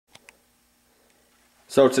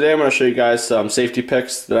So today I'm going to show you guys some safety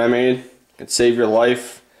picks that I made. It can save your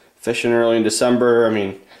life fishing early in December. I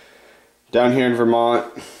mean, down here in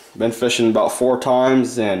Vermont, been fishing about 4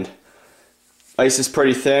 times and ice is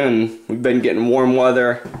pretty thin, and we've been getting warm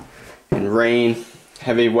weather and rain.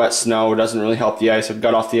 Heavy wet snow doesn't really help the ice. I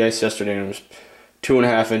got off the ice yesterday and it was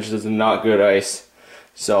 2.5 inches of not good ice.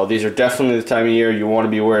 So these are definitely the time of year you want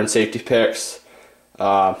to be wearing safety picks.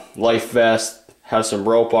 Life vest, have some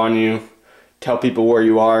rope on you. Tell people where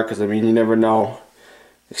you are, because I mean, you never know,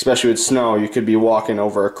 especially with snow. You could be walking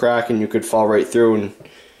over a crack and you could fall right through and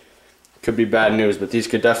it could be bad news, but these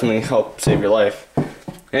could definitely help save your life.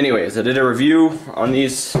 Anyways, I did a review on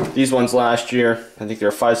these ones last year. I think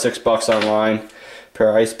they're $5-6 online. Pair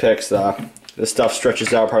of ice picks. This stuff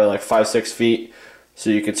stretches out probably like 5-6 feet,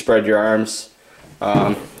 so you could spread your arms.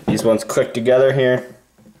 These ones click together here.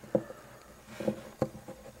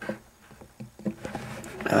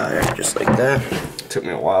 Just like that. Took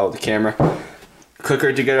me a while with the camera. Click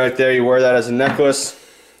right together right there. You wear that as a necklace.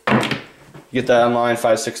 You get that online,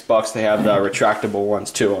 $5-6. They have the retractable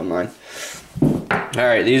ones too online.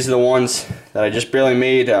 Alright, these are the ones that I just barely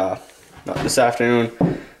made this afternoon.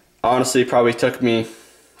 Honestly, probably took me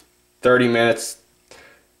 30 minutes.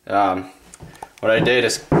 What I did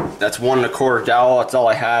is, that's 1 1/4 dowel. That's all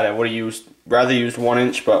I had. I would have rather used 1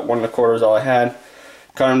 inch, but 1 1/4 is all I had.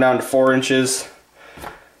 Cut them down to 4 inches.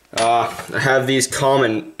 I have these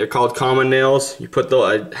they're called common nails.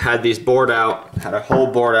 I had these bored out, had a whole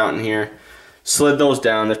board out in here. Slid those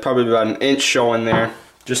down. There's probably about 1 inch showing there,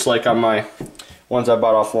 just like on my ones I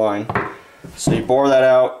bought offline. So you bore that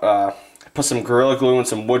out. Put some Gorilla Glue and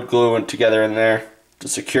some wood glue together in there to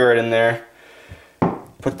secure it in there.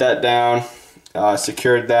 Put that down.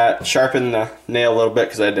 Secured that. Sharpened the nail a little bit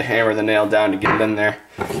because I had to hammer the nail down to get it in there.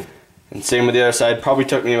 And same with the other side. Probably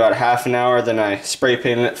took me about half an hour. Then I spray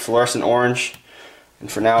painted it fluorescent orange.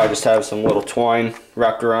 And for now I just have some little twine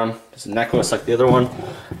wrapped around as a necklace like the other one.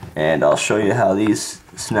 And I'll show you how these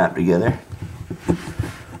snap together.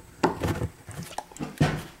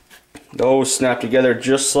 Those snap together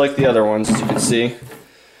just like the other ones, as you can see.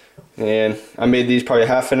 And I made these probably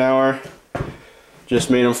half an hour. Just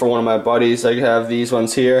made them for one of my buddies. I have these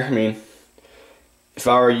ones here. I mean, if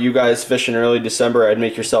I were you guys fishing early December, I'd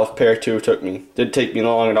make yourself a pair too. Didn't take me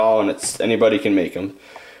long at all, and anybody can make them.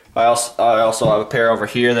 I also have a pair over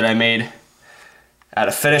here that I made out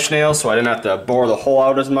of finish nails, so I didn't have to bore the hole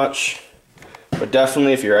out as much. But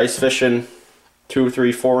definitely, if you're ice fishing 2,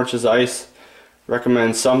 3, 4 inches of ice,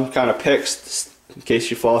 recommend some kind of picks in case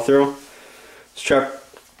you fall through. Chop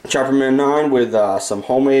them in 9 with some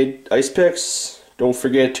homemade ice picks. Don't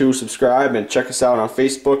forget to subscribe and check us out on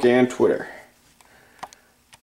Facebook and Twitter.